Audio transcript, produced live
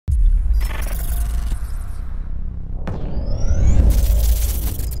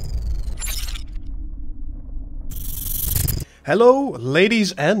Hello,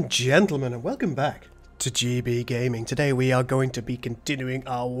 ladies and gentlemen, and welcome back to GB Gaming. Today we are going to be continuing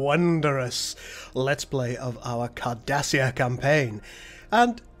our wondrous Let's Play of our Cardassia campaign.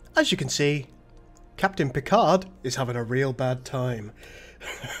 And, as you can see, Captain Picard is having a real bad time.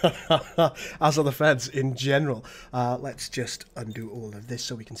 As are the feds in general. Let's just undo all of this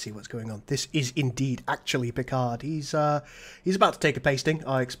so we can see what's going on. This is indeed actually Picard. He's about to take a pasting,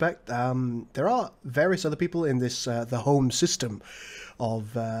 I expect. There are various other people in this the home system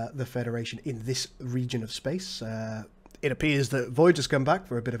of the Federation in this region of space. It appears that Void has come back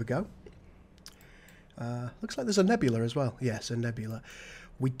for a bit of a go. Looks like there's a nebula as well. Yes, a nebula.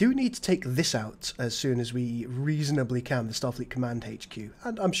 We do need to take this out as soon as we reasonably can, the Starfleet Command HQ,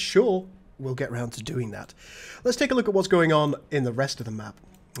 and I'm sure we'll get round to doing that. Let's take a look at what's going on in the rest of the map.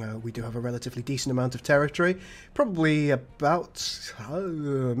 We do have a relatively decent amount of territory, probably about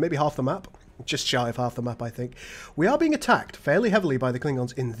maybe half the map, just shy of half the map I think. We are being attacked fairly heavily by the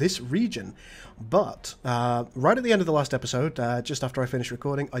Klingons in this region, but right at the end of the last episode, just after I finished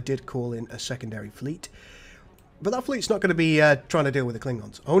recording, I did call in a secondary fleet. But that fleet's not going to be trying to deal with the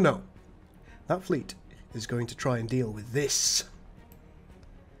Klingons. Oh no. That fleet is going to try and deal with this.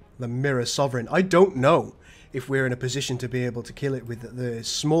 The Mirror Sovereign. I don't know if we're in a position to be able to kill it with the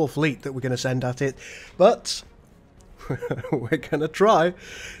small fleet that we're going to send at it. But we're going to try.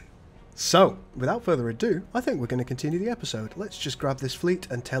 So, without further ado, I think we're going to continue the episode. Let's just grab this fleet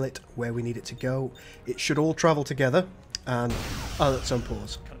and tell it where we need it to go. It should all travel together. And, oh, let's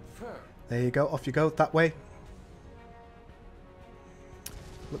unpause. There you go. Off you go. That way.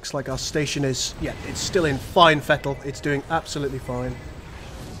 Looks like our station is, yeah, it's still in fine fettle. It's doing absolutely fine.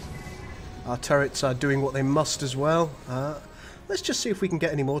 Our turrets are doing what they must as well. Let's just see if we can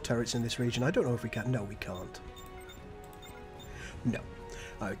get any more turrets in this region. I don't know if we can. No, we can't. No.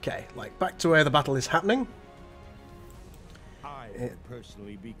 Okay, like back to where the battle is happening. I will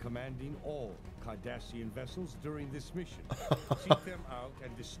personally be commanding all Cardassian vessels during this mission. Seek them out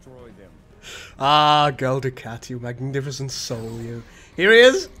and destroy them. Ah, Gul Damar, you magnificent soul, you. Here he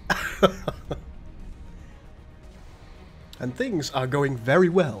is! And things are going very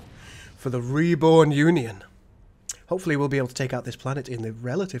well for the Reborn Union. Hopefully we'll be able to take out this planet in the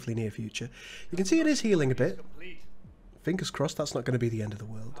relatively near future. You can see it is healing a bit. Fingers crossed that's not going to be the end of the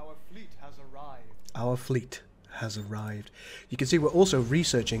world. Our fleet has arrived. Our fleet has arrived. You can see we're also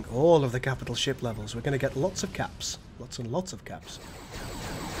researching all of the capital ship levels. We're going to get lots of caps. Lots and lots of caps.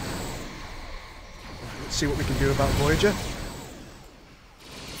 Let's see what we can do about Voyager.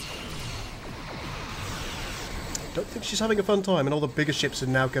 Don't think she's having a fun time, and all the bigger ships are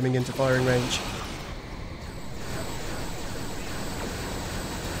now coming into firing range.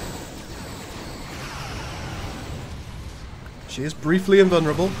 She is briefly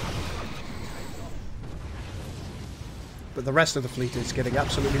invulnerable. But the rest of the fleet is getting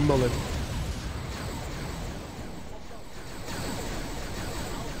absolutely mullered.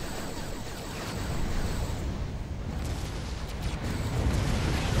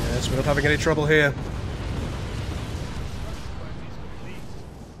 Yes, we're not having any trouble here.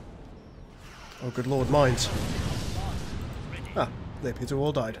 Oh, good lord, mines. Ah, they appear to have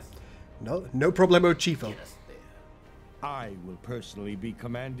all died. No problemo, Chiefo. I will personally be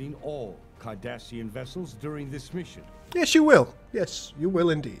commanding all Cardassian vessels during this mission. Yes, you will. Yes, you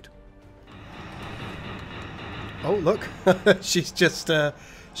will indeed. Oh, look. she's just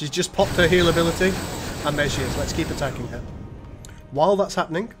popped her heal ability. And there she is. Let's keep attacking her. While that's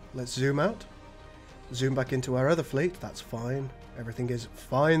happening, let's zoom out. Zoom back into our other fleet. That's fine. Everything is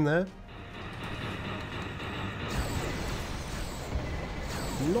fine there.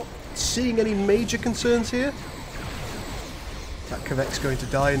 Not seeing any major concerns here. That corvette's going to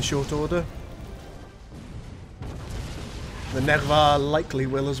die in short order. The Nerva likely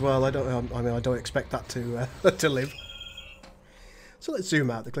will as well. I don't expect that to to live. So let's zoom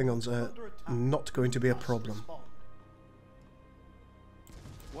out. The Klingons are not going to be a problem.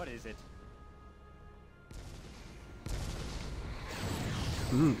 What is it?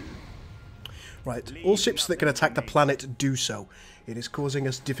 Right. All ships that can attack the planet do so. It is causing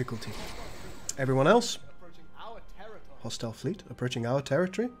us difficulty. Everyone else? Hostile fleet approaching our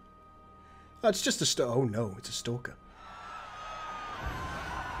territory? Oh, it's just a oh no, it's a stalker.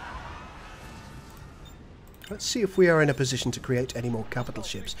 Let's see if we are in a position to create any more capital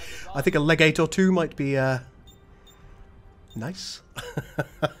ships. I think a legate or two might be nice.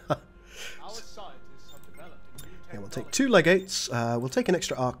 Yeah, we'll take 2 legates, we'll take an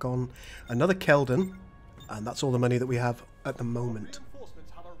extra Archon, another Keldon, and that's all the money that we have at the moment.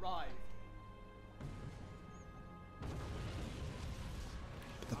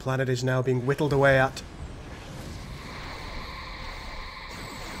 The planet is now being whittled away at.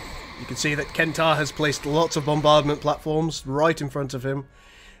 can see that Kentar has placed lots of bombardment platforms right in front of him,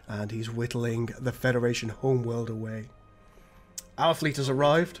 and he's whittling the Federation homeworld away. Our fleet has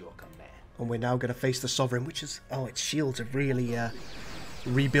arrived, and we're now going to face the Sovereign, which is... oh, its shields have really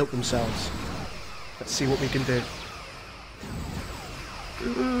rebuilt themselves. Let's see what we can do.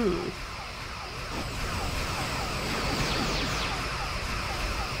 Ooh.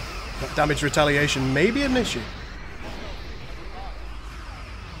 That damage retaliation may be an issue.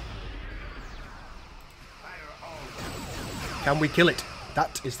 Can we kill it?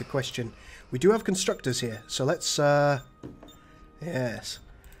 That is the question. We do have constructors here, so let's yes,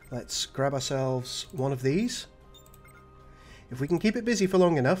 let's grab ourselves one of these. If we can keep it busy for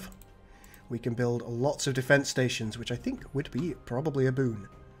long enough, we can build lots of defense stations, which I think would be probably a boon.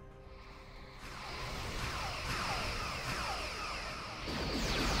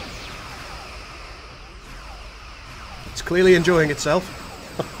 It's clearly enjoying itself.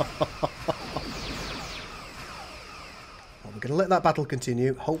 Well, we're going to let that battle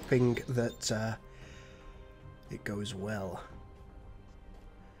continue, hoping that it goes well.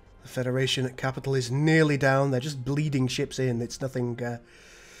 The Federation capital is nearly down. They're just bleeding ships in. It's nothing,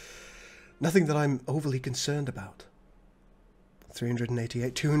 nothing that I'm overly concerned about.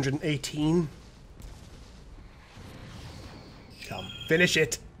 388, 218. Come, finish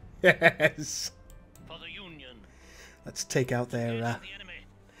it. Yes. For the Union. Let's take out their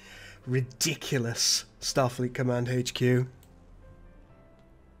ridiculous Starfleet Command HQ.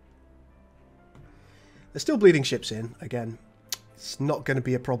 They're still bleeding ships in. Again, it's not going to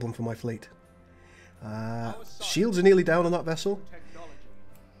be a problem for my fleet. Shields are nearly down on that vessel.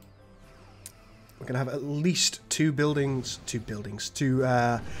 We're going to have at least two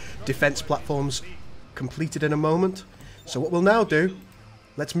defense platforms completed in a moment. So what we'll now do,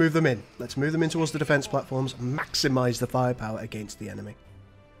 let's move them in. Let's move them in towards the defense platforms, maximize the firepower against the enemy.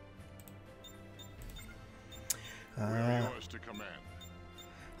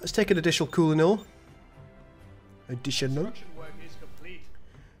 Let's take an additional Coulinor. Additional. Do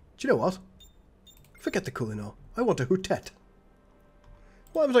you know what? Forget the Coulinor. I want a Houtet.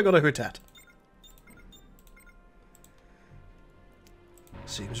 Why haven't I got a Houtet?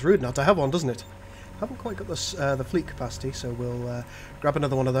 Seems rude not to have one, doesn't it? Haven't quite got the fleet capacity, so we'll grab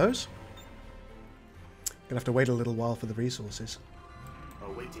another one of those. Gonna have to wait a little while for the resources.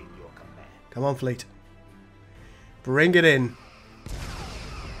 Awaiting your command. Come on, fleet. Bring it in.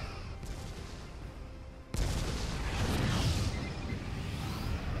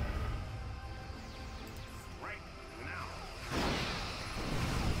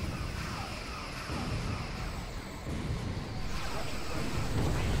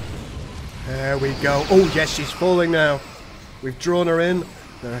 There we go. Oh yes, she's falling now. We've drawn her in.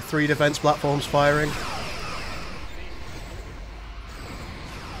 There are 3 defense platforms firing.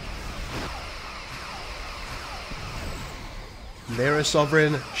 Mirror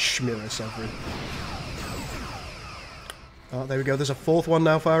Sovereign, Schmirror Sovereign. Oh, there we go. There's a 4th one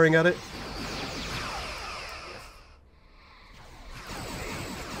now firing at it.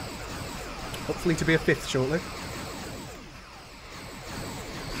 Hopefully to be a 5th shortly.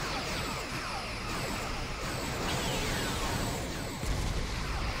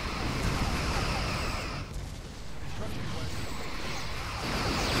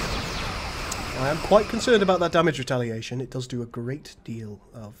 I am quite concerned about that damage retaliation. It does do a great deal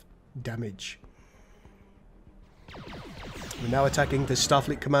of damage. We're now attacking the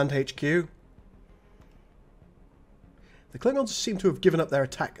Starfleet Command HQ. The Klingons seem to have given up their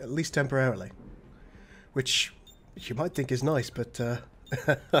attack, at least temporarily. Which you might think is nice, but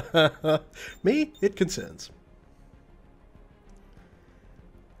me, it concerns.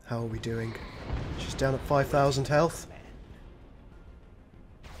 How are we doing? She's down at 5,000 health.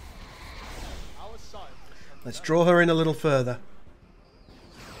 Let's draw her in a little further.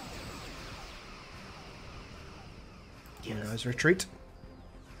 You guys retreat.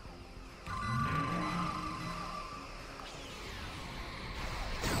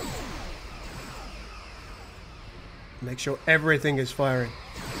 Make sure everything is firing.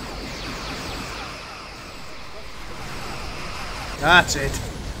 That's it.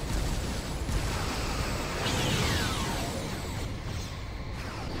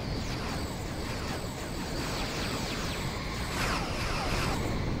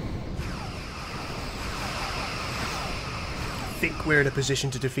 I think we're in a position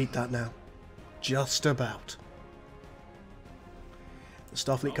to defeat that now. Just about. The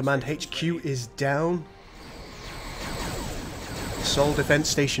Starfleet Command HQ is down. The Sol Defense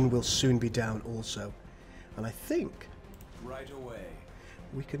Station will soon be down also. And I think Right away.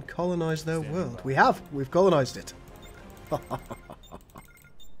 we can colonize their world. We have! We've colonized it. I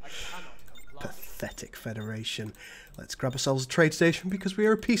cannot pathetic Federation. Let's grab ourselves a trade station because we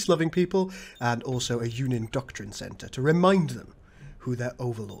are a peace-loving people, and also a Union Doctrine Centre to remind them who their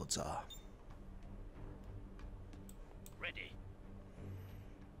overlords are. Ready.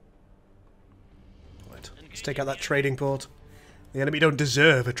 Right, let's take out that trading port. The enemy don't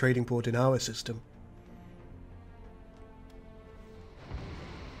deserve a trading port in our system.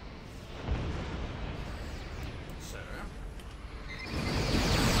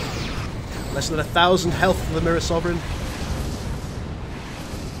 Less than 1,000 health for the Mirror Sovereign.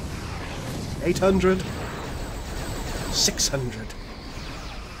 800. 600.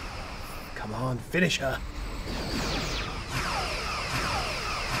 Come on, finish her.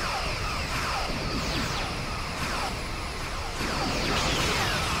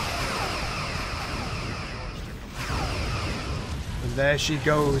 And there she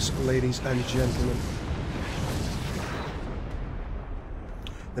goes, ladies and gentlemen.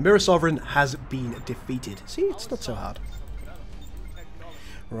 The Mirror Sovereign has been defeated. See, it's not so hard.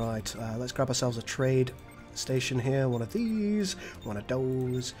 Right, let's grab ourselves a trade station here. One of these, one of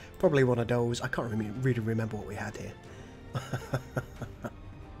those, probably one of those. I can't really remember what we had here.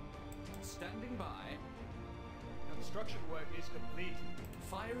 Standing by. Construction work is complete.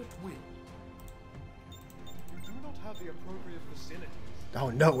 Fire at will. You do not have the appropriate facilities. Oh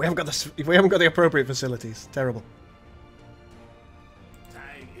no, we haven't got the appropriate facilities. Terrible.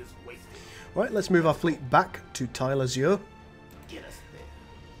 Time is wasted. Right, let's move our fleet back to Tile Azure. Get us there.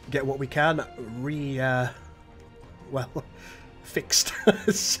 Get what we can well, fixed.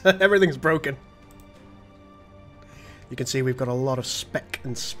 Everything's broken. You can see we've got a lot of spec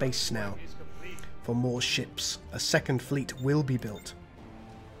and space now for more ships. A second fleet will be built.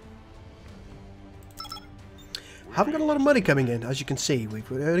 Haven't got a lot of money coming in, as you can see.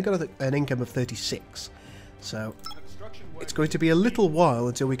 We've only got an income of 36. So it's going to be a little while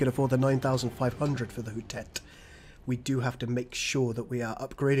until we can afford the 9,500 for the Hutet. We do have to make sure that we are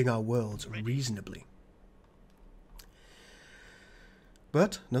upgrading our worlds reasonably.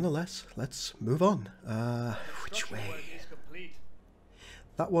 But nonetheless, let's move on. Which way?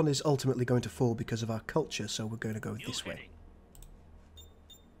 That one is ultimately going to fall because of our culture, so we're going to go this way.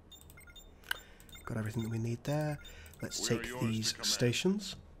 Got everything that we need there. Let's take these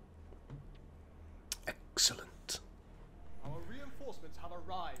stations. Excellent. Our reinforcements have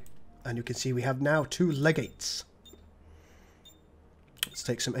arrived. And you can see we have now 2 legates. Let's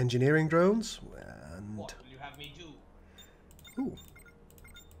take some engineering drones. And What will you have me do? ooh.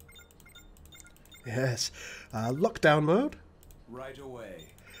 Yes. Lockdown mode. Right away.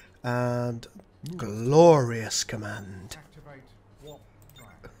 And glorious command. Activate warp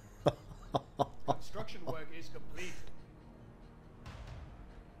drive. Construction work is complete.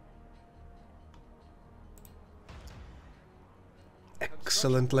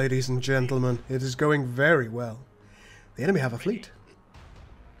 Excellent, ladies and gentlemen. It is going very well. The enemy have a fleet.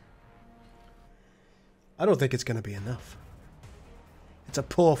 I don't think it's going to be enough. It's a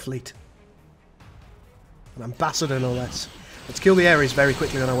poor fleet. An ambassador, no less. Let's kill the Ares very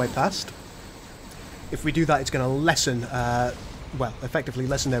quickly on our way past. If we do that, it's going to lessen, well, effectively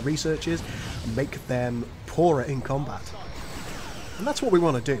lessen their researches, make them poorer in combat. And that's what we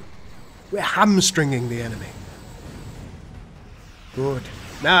want to do. We're hamstringing the enemy. Good.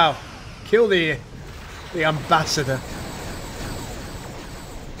 Now, kill the ambassador.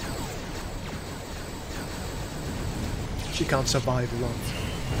 She can't survive long.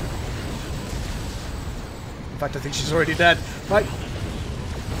 In fact, I think she's already dead. Right.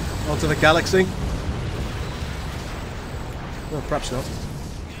 Onto the Galaxy. Well, perhaps not.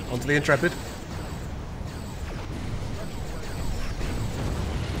 Onto the Intrepid.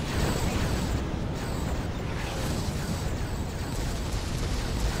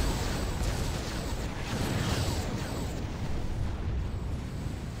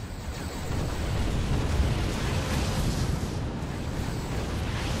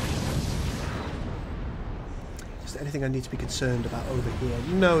 Anything I need to be concerned about over here?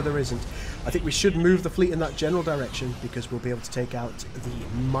 No, there isn't. I think we should move the fleet in that general direction because we'll be able to take out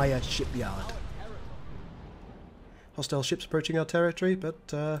the Maya shipyard. Hostile ships approaching our territory,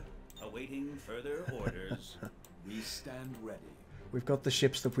 but Awaiting further orders. We stand ready. we've got the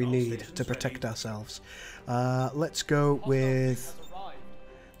ships that we need to protect ourselves. Let's go with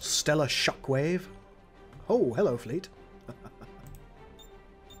Stellar Shockwave. Oh, hello, fleet.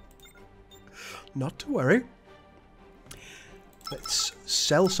 Not to worry. Let's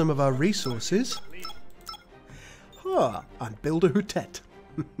sell some of our resources. And build a Hutet.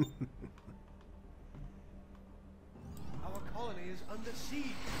 Our colony is under siege.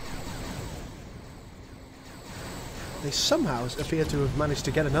 They somehow appear to have managed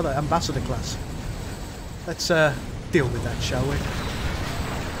to get another ambassador class. Let's deal with that, shall we?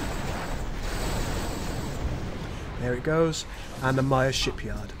 There it goes. And the Maya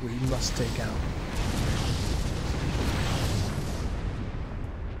shipyard we must take out.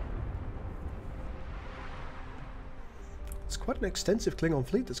 It's quite an extensive Klingon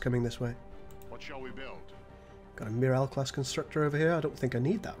fleet that's coming this way. What shall we build? Got a Miral class constructor over here. I don't think I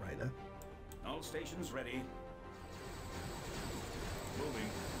need that right now. All stations ready. Moving.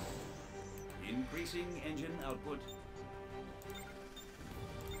 Increasing engine output.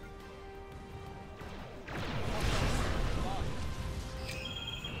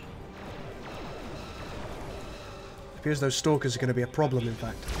 Appears those stalkers are going to be a problem, in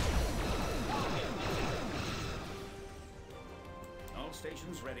fact. All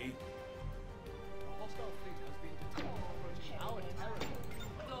stations ready. A hostile fleet has been detected approaching our territory.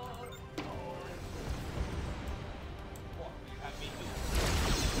 What will you have me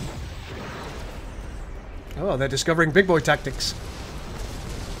do? Oh, they're discovering big boy tactics.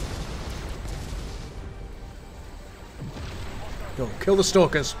 Go, kill the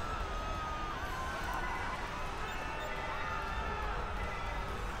stalkers.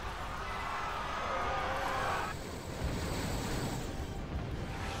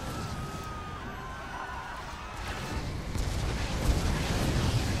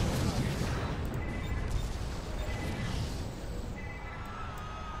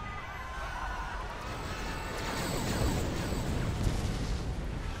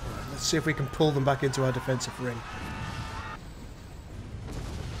 See if we can pull them back into our defensive ring.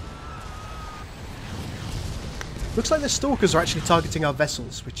 Looks like the stalkers are actually targeting our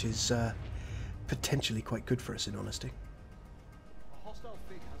vessels, which is potentially quite good for us, in honesty. A hostile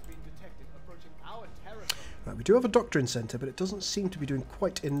fleet has been detected approaching our territory. Right, we do have a doctrine center, but it doesn't seem to be doing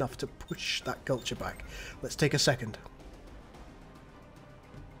quite enough to push that culture back. Let's take a second.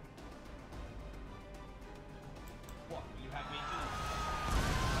 What will you have me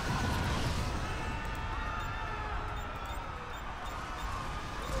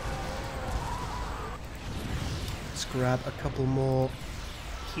Let's grab a couple more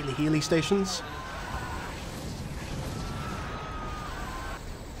Healy stations.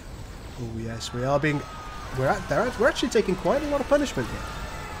 Oh yes, we are being... We're actually taking quite a lot of punishment here.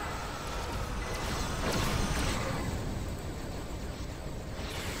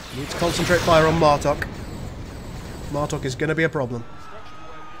 We need to concentrate fire on Martok. Martok is going to be a problem. Construction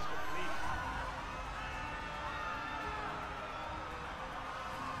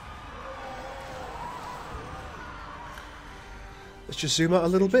work is complete. Let's just zoom out a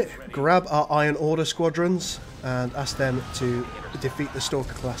little bit, grab our Iron Order squadrons and ask them to defeat the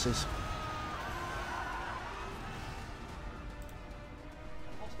Stalker classes.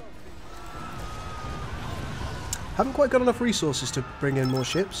 Haven't quite got enough resources to bring in more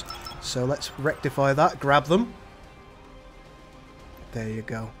ships, so let's rectify that, grab them. There you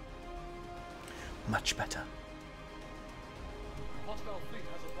go. Much better. A hostile fleet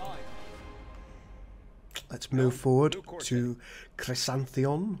has arrived. Let's move forward to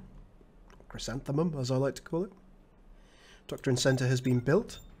Chrysanthemum, as I like to call it. Doctrine Center has been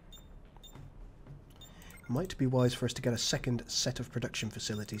built. Might be wise for us to get a second set of production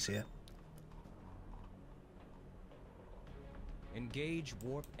facilities here. Engage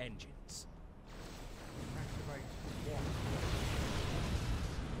warp engines. Activate warp.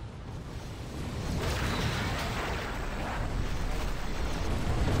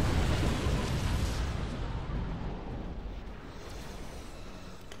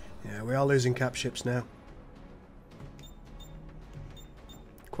 Yeah, we are losing cap ships now.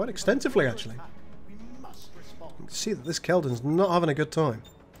 Quite extensively, actually. We must respond. You can see that this Keldon's not having a good time.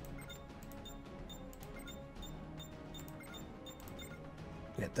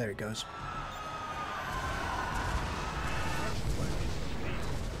 Yeah, there it goes.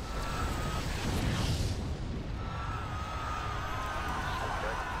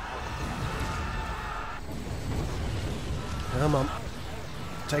 Come on.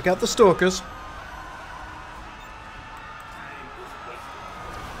 Take out the stalkers.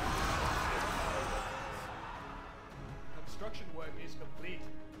 Construction work is complete.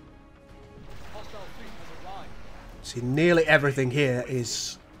 Hostile fleet has arrived. See, nearly everything here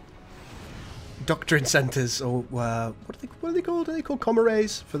is doctrine centers, or what are they called? Are they called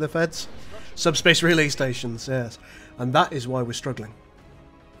comrades for the feds? Subspace relay stations, yes. And that is why we're struggling.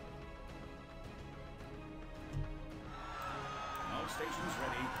 All stations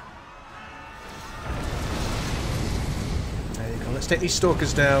ready. There you go. Let's take these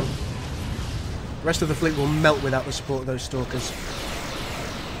stalkers down. The rest of the fleet will melt without the support of those stalkers.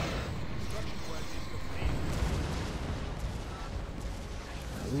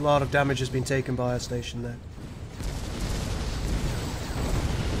 lot of damage has been taken by our station there.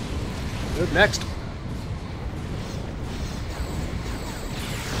 Good, next.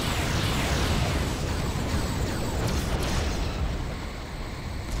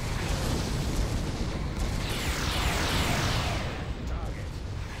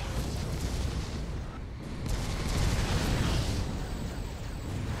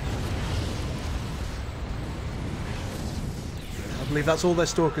 I believe that's all their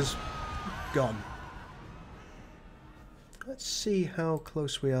stalkers gone. Let's see how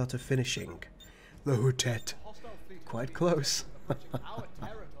close we are to finishing the Houtet. Quite close. Our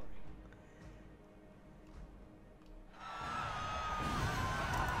territory.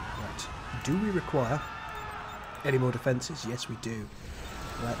 Right. Do we require any more defences? Yes, we do.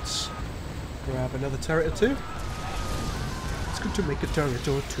 Let's grab another turret or two. It's good to make a turret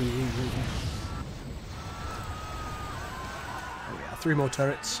or two. Oh yeah, 3 more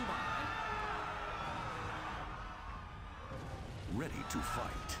turrets. Ready to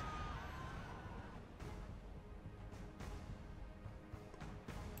fight.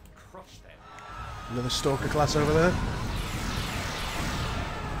 Crush them. Another stalker class over there.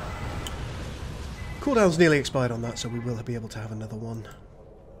 Cooldown's nearly expired on that, so we will be able to have another one.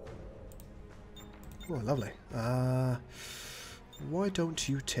 Oh, lovely. Why don't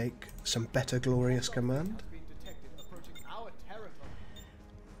you take some better glorious command? Been detected approaching our territory.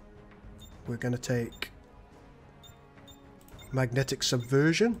 We're going to take magnetic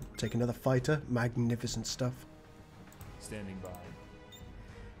subversion. Take another fighter. Magnificent stuff. Standing by.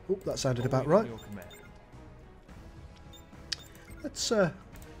 Oh, that sounded about Awaiting right. your command. Let's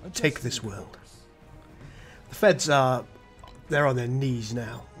take this world. The feds are... they're on their knees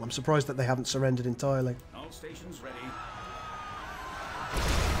now. I'm surprised that they haven't surrendered entirely. All stations ready.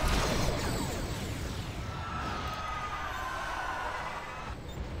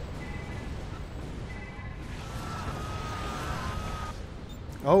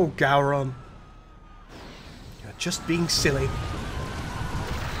 Oh, Gowron. You're just being silly.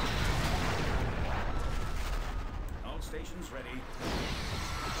 All stations ready.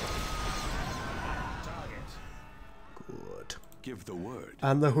 Target. Good. Give the word.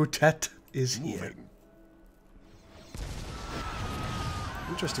 And the Houtet is here. Moving.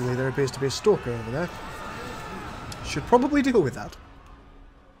 Interestingly, there appears to be a stalker over there. Should probably deal with that.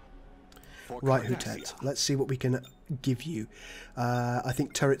 For Right, Cardassia. Houtet. Let's see what we can give you. I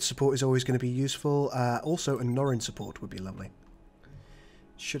think turret support is always going to be useful. Also, a Norrin support would be lovely.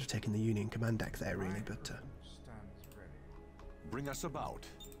 Should have taken the Union command deck there, really, but... Stands ready. Bring us about.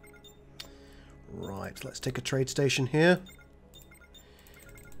 Right, let's take a trade station here.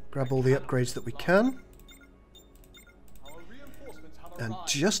 Grab all the upgrades that we can. Our reinforcements have And arrived.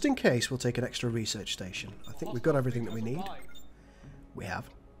 just in case, we'll take an extra research station. I think we've got everything that we need. We have.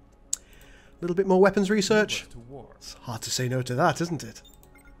 A little bit more weapons research. To war. It's hard to say no to that, isn't it?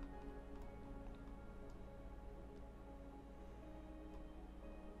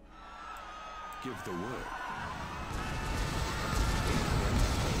 Give the word.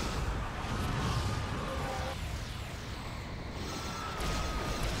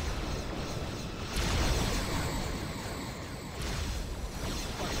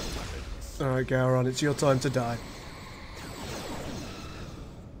 Alright, Gowron, it's your time to die.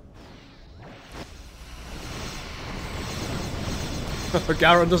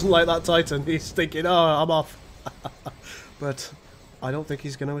 Gowron doesn't like that Titan. He's thinking, oh, I'm off. But I don't think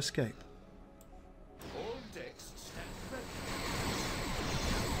he's going to escape. All decks stand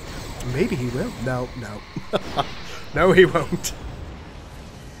ready. Maybe he will. No, no. No, he won't.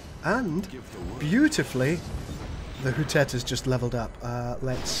 And, Give the word. beautifully, the Houtet has just leveled up.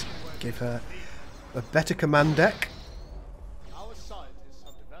 Let's give her a better command deck. Our scientists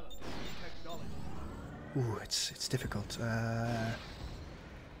have developed a new technology. Ooh, it's difficult.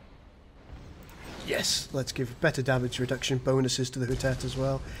 Yes, let's give better damage reduction bonuses to the Houtet as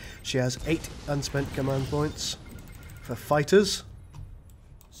well. She has 8 unspent command points for fighters.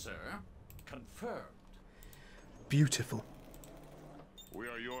 Sir, confirmed. Beautiful. We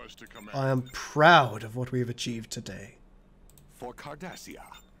are yours to command. I am proud of what we have achieved today. For Cardassia.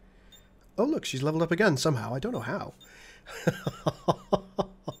 Oh look, she's leveled up again somehow. I don't know how.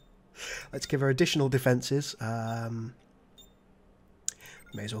 Let's give her additional defences.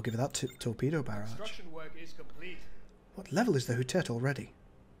 May as well give her that torpedo barrage. Construction work is complete. What level is the Houtet already?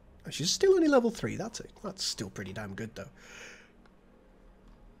 Oh, she's still only level 3. That's still pretty damn good though.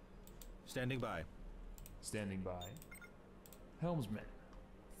 Standing by. Standing by. Helmsman.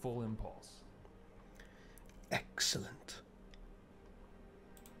 Full impulse. Excellent.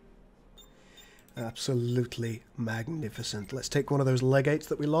 Absolutely magnificent. Let's take one of those legates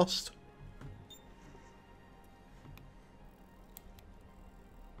that we lost.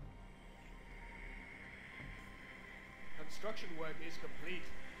 Construction work is complete.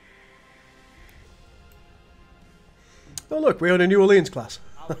 Oh look, we own a New Orleans class.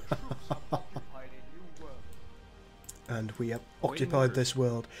 Our troops have occupied a new world. And we have occupied this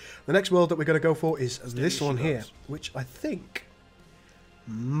world. The next world that we're going to go for is this one here, which I think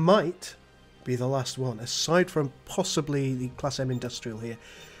might be the last one, aside from possibly the Class M Industrial here.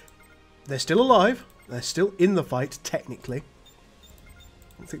 They're still alive. They're still in the fight, technically.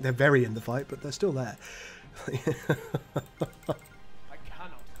 I don't think they're very in the fight, but they're still there. I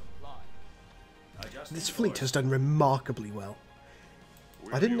cannot comply. This fleet has done remarkably well.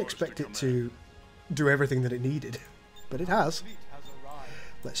 I didn't expect it to do everything that it needed, but it has. Fleet has arrived.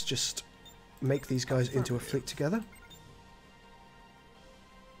 Let's just make these guys into a fleet together.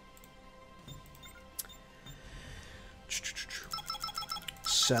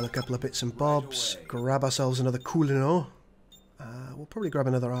 Sell a couple of bits and bobs, grab ourselves another Coulinor. We'll probably grab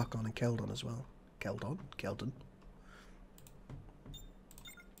another Archon and Keldon as well. Keldon.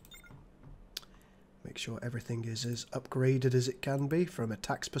 Make sure everything is as upgraded as it can be from a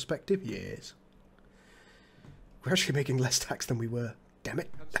tax perspective. Yes. We're actually making less tax than we were. Damn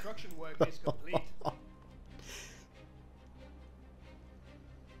it. Construction work is complete.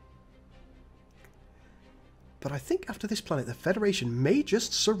 But I think after this planet, the Federation may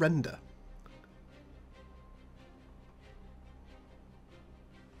just surrender.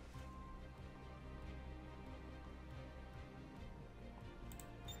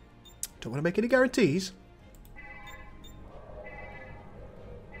 Don't want to make any guarantees.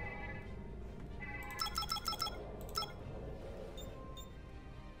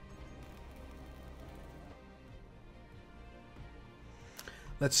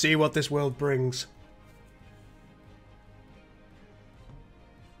 Let's see what this world brings.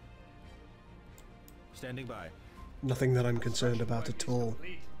 Standing by. Nothing that I'm concerned about at all.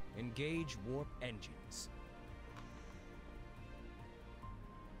 Complete. Engage warp engines.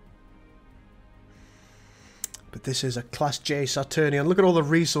 But this is a Class J Saturnian. Look at all the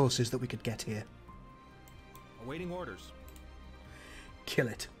resources that we could get here. Awaiting orders. Kill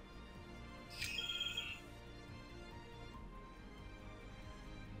it.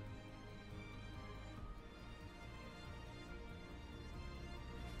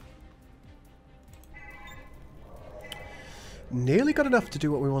 Nearly got enough to do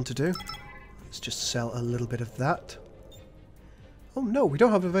what we want to do. Let's just sell a little bit of that. Oh no, we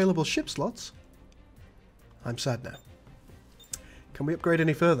don't have available ship slots. I'm sad now. Can we upgrade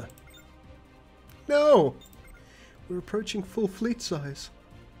any further? No! We're approaching full fleet size.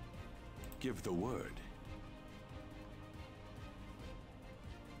 Give the word.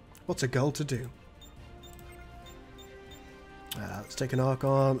 What's a Gul to do? Let's take an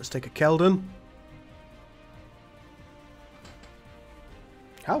Archon. Let's take a Keldon.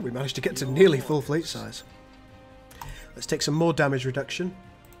 How we managed to get to nearly full fleet size. Let's take some more damage reduction.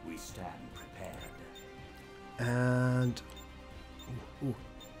 We stand prepared. And ooh.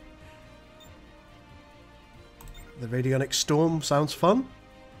 The Radionic Storm sounds fun.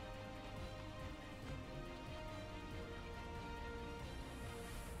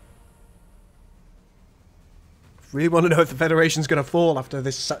 Really want to know if the Federation's going to fall after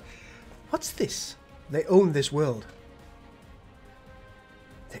this. What's this? They own this world.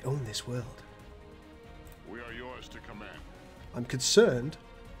 They own this world. We are yours to command. I'm concerned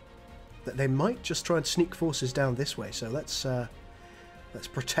that they might just try and sneak forces down this way. So let's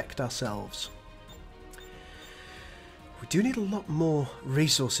protect ourselves. We do need a lot more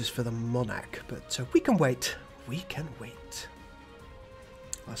resources for the Monarch, but we can wait. We can wait.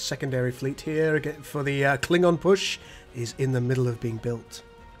 Our secondary fleet here again for the Klingon push is in the middle of being built.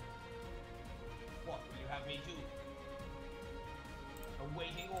 What will you have me do?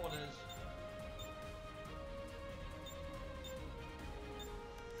 Awaiting orders.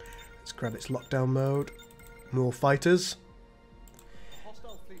 Let's grab its lockdown mode. More fighters. A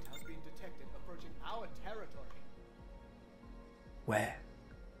hostile fleet has been detected approaching our territory. Where?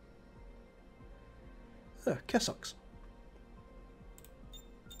 Kessox.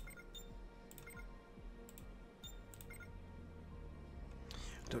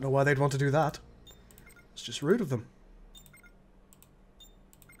 Don't know why they'd want to do that. It's just rude of them.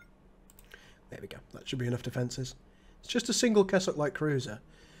 There we go. That should be enough defences. It's just a single Kessock-like cruiser.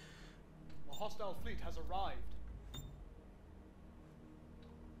 A hostile fleet has arrived.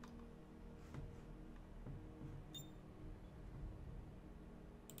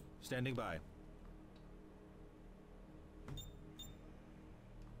 Standing by.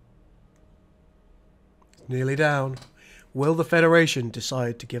 Nearly down. Will the Federation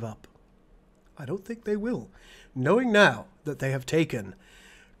decide to give up? I don't think they will. Knowing now that they have taken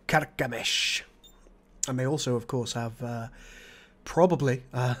Carcamesh. And they also, of course, have they've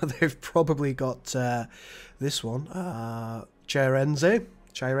probably got this one,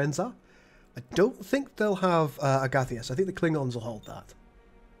 Chirenza. I don't think they'll have Agathias. I think the Klingons will hold that.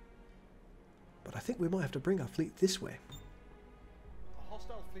 But I think we might have to bring our fleet this way. A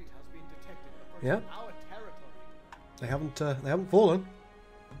hostile fleet has been detected approaching our territory. They haven't fallen.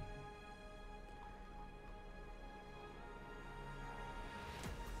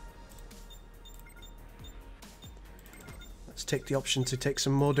 Let's take the option to take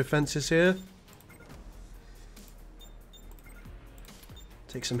some more defenses here.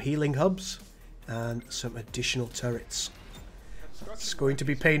 Take some healing hubs and some additional turrets. It's going to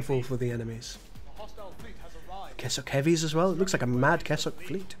be painful for the enemies. A hostile fleet has arrived. Kessock heavies as well. It looks like a mad Kessock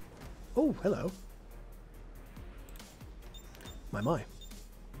fleet. Oh, hello. My.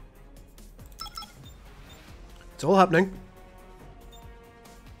 It's all happening.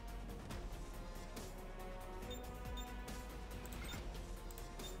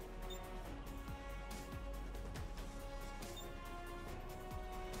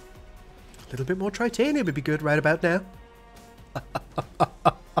 A little bit more Tritanium would be good right about now.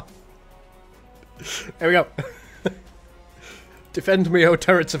 There we go. Defend me, O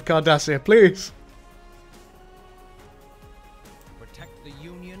turrets of Cardassia, please. Protect the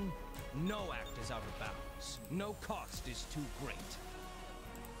Union. No act is out of bounds. No cost is too great.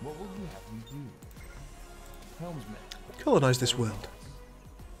 What will you have me do? Helmsman. Colonize this world.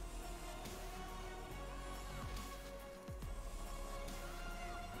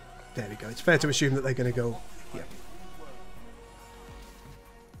 There we go. It's fair to assume that they're going to go here.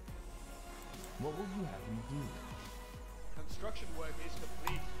 What will you have me do? Construction work is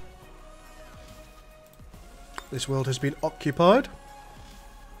complete. This world has been occupied.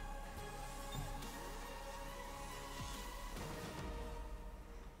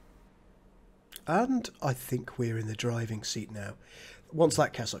 And I think we're in the driving seat now. Once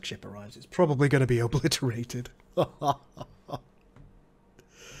that Kessock ship arrives, it's probably going to be obliterated.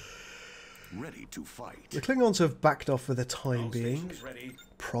 Ready to fight. The Klingons have backed off for the time being.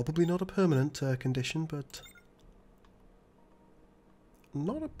 Probably not a permanent condition, but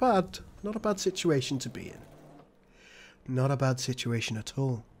not a bad situation to be in. Not a bad situation at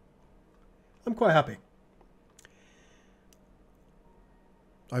all. I'm quite happy.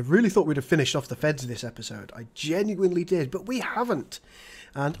 I really thought we'd have finished off the Feds this episode. I genuinely did, but we haven't.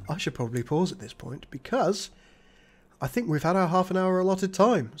 And I should probably pause at this point because I think we've had our half an hour allotted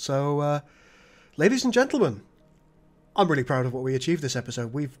time. So, ladies and gentlemen, I'm really proud of what we achieved this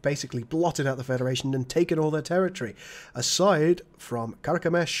episode. We've basically blotted out the Federation and taken all their territory, aside from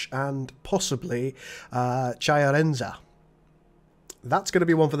Carcamesh and possibly Chirenza. That's going to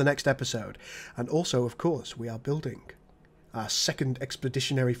be one for the next episode. And also, of course, we are building our second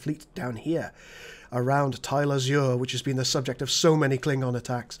expeditionary fleet down here around Tile Azure, which has been the subject of so many Klingon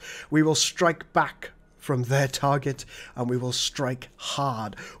attacks. We will strike back from their target, and we will strike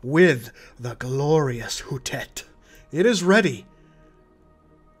hard with the glorious Hutet. It is ready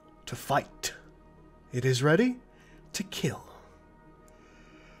to fight. It is ready to kill.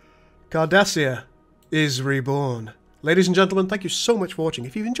 Cardassia is reborn. Ladies and gentlemen, thank you so much for watching.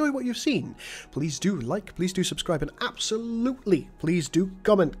 If you've enjoyed what you've seen, please do like, please do subscribe, and absolutely, please do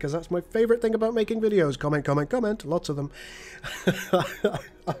comment, because that's my favourite thing about making videos. Comment, comment, comment. Lots of them.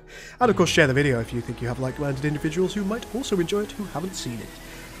 And of course, share the video if you think you have like-minded individuals who might also enjoy it who haven't seen it.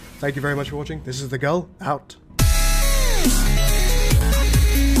 Thank you very much for watching. This is the Gul, out.